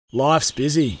Life's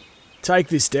busy. Take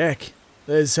this deck.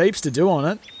 There's heaps to do on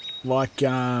it, like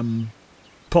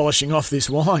polishing off this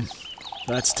wine.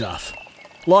 That's tough.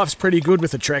 Life's pretty good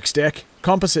with a Trex deck.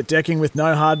 Composite decking with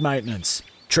no hard maintenance.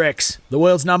 Trex, the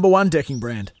world's #1 decking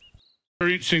brand.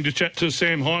 Very interesting to chat to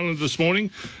Sam Hyland this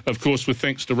morning, of course, with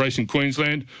thanks to Racing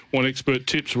Queensland. Want expert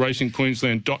tips,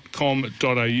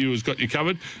 racingqueensland.com.au has got you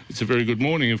covered. It's a very good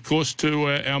morning, of course, to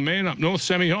our man up north,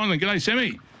 Sammy Hyland. G'day,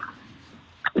 Sammy.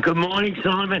 Good morning,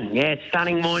 Simon. Yeah,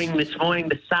 stunning morning this morning.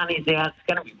 The sun is out. It's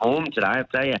going to be warm today, I'll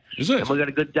tell you. Is it? And we've got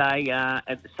a good day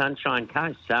at the Sunshine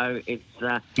Coast. So it's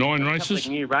 9 races. A couple of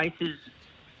new races.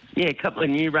 Yeah, a couple of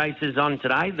new races on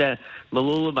today. The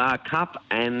Mooloolaba Cup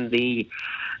and the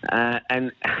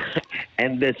and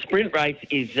the sprint race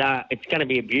is it's going to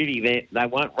be a beauty. They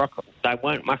won't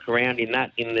muck around in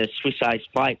the Swiss Ace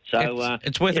Plate. So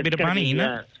it's worth a bit of money, isn't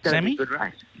it, Sammy? Good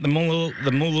race. The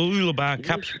Mooloolaba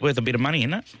Cup's worth a bit of money,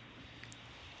 isn't it?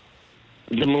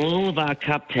 The Mooloolaba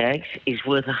Cup tags is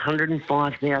worth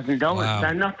 $105,000. Wow.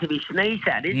 So not to be sneezed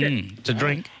at, is it? It's a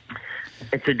drink.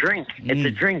 It's a drink. It's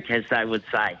a drink, as they would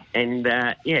say. And,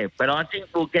 but I think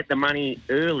we'll get the money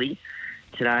early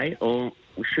today, or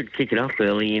we should kick it off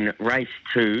early in race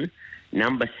 2,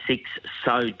 number 6,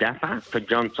 So Dapper for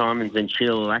John Simons and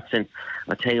Sheila Laxon.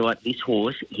 I tell you what, this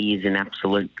horse, he is an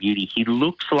absolute beauty. He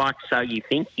looks like So You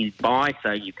Think. He's by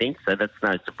So You Think, so that's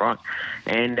no surprise.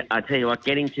 And I tell you what,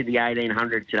 getting to the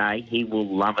 1800 today, he will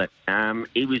love it.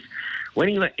 He was...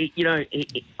 When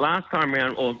last time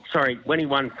round, when he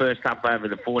won first up over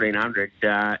the 1400,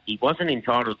 he wasn't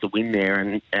entitled to win there,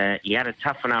 and he had a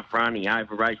tough enough run. He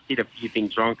over-raced, did a few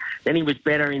things wrong. Then he was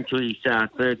better into his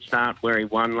third start where he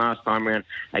won last time round.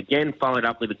 Again, followed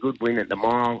up with a good win at the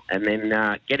mile, and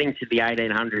then getting to the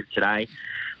 1800 today,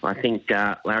 I think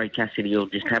Larry Cassidy will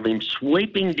just have him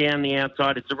sweeping down the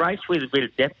outside. It's a race with a bit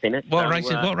of depth in it. What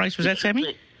race was that,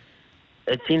 Sammy?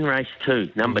 It's in race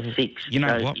 2, number 6. You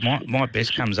know what? My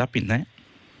best comes up in that.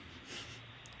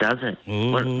 Does it?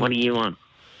 What do you want?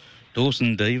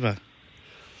 Dawson Diva.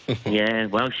 Yeah,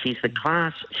 well, she's the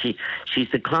class. She's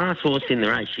the class horse in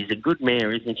the race. She's a good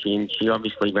mare, isn't she? And she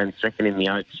obviously ran second in the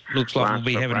Oaks. Looks like we'll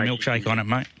be having a milkshake on it,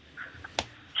 mate.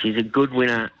 She's a good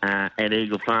winner at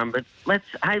Eagle Farm, but let's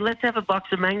have a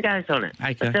box of mangoes on it.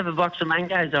 Okay. Let's have a box of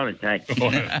mangoes on it, Jake.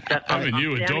 Haven't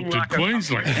you adopted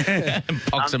Queensland?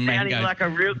 Box of mangoes. Sounding like a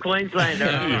real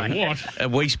Queenslander. What? A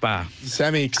wee spa.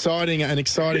 Sammy, an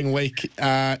exciting week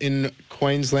in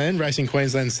Queensland. Racing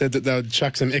Queensland said that they would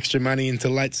chuck some extra money into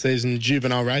late season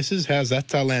juvenile races. How's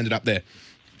that landed up there?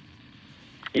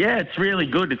 Yeah, it's really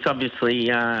good. It's obviously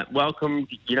welcome.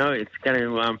 It's going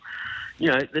to...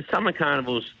 the summer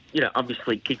carnivals,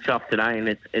 obviously kicks off today, and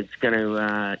it's going to,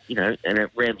 and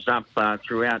it revs up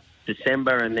throughout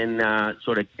December, and then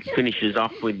sort of finishes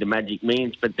off with the Magic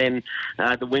Millions. But then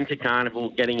the winter carnival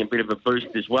getting a bit of a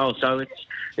boost as well. So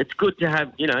it's good to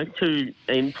have 2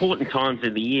 important times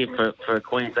of the year for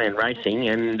Queensland racing,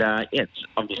 and it's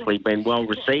obviously been well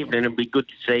received, and it'll be good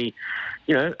to see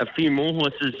a few more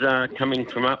horses coming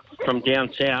from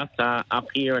down south up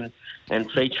here and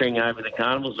featuring over the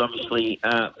carnivals. Obviously,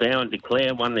 Bow and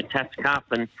Declare won the Tats Cup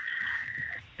and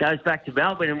goes back to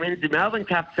Melbourne and wins the Melbourne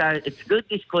Cup. So it's good,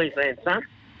 this Queensland, son.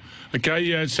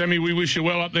 Okay, Sammy, we wish you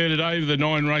well up there today with the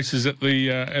 9 races at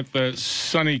the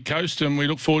sunny coast, and we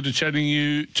look forward to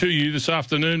chatting to you this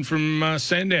afternoon from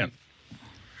Sandown.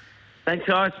 Thanks,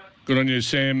 guys. Good on you,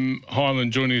 Sam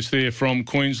Hyland, joining us there from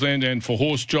Queensland. And for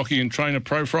horse jockey and trainer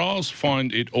profiles,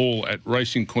 find it all at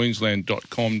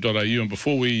racingqueensland.com.au. And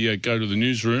before we go to the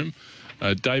newsroom,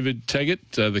 David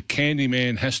Taggart, the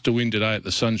Candyman has to win today at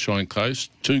the Sunshine Coast.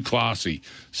 Too classy,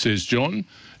 says John.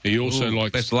 He also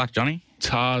likes... Best of luck, Johnny.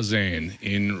 Tarzan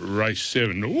in race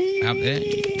 7. Ooh. Up there.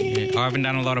 Yeah. I haven't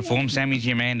done a lot of form. Sammy's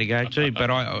your man to go to, but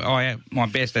I my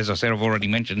best, as I said, I've already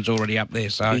mentioned, is already up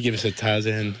there. So can you give us a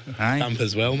Tarzan thump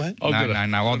as well, mate? No.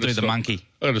 I'll do the monkey.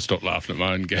 I've got to stop laughing at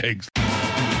my own gags.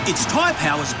 It's Tyre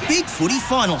Power's Big Footy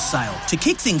Final Sale. To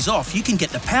kick things off, you can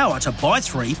get the power to buy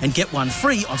 3 and get 1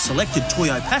 free on selected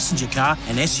Toyo passenger car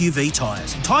and SUV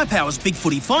tyres. Tyre Power's Big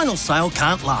Footy Final Sale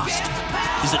can't last.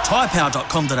 Visit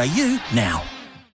tyrepower.com.au now.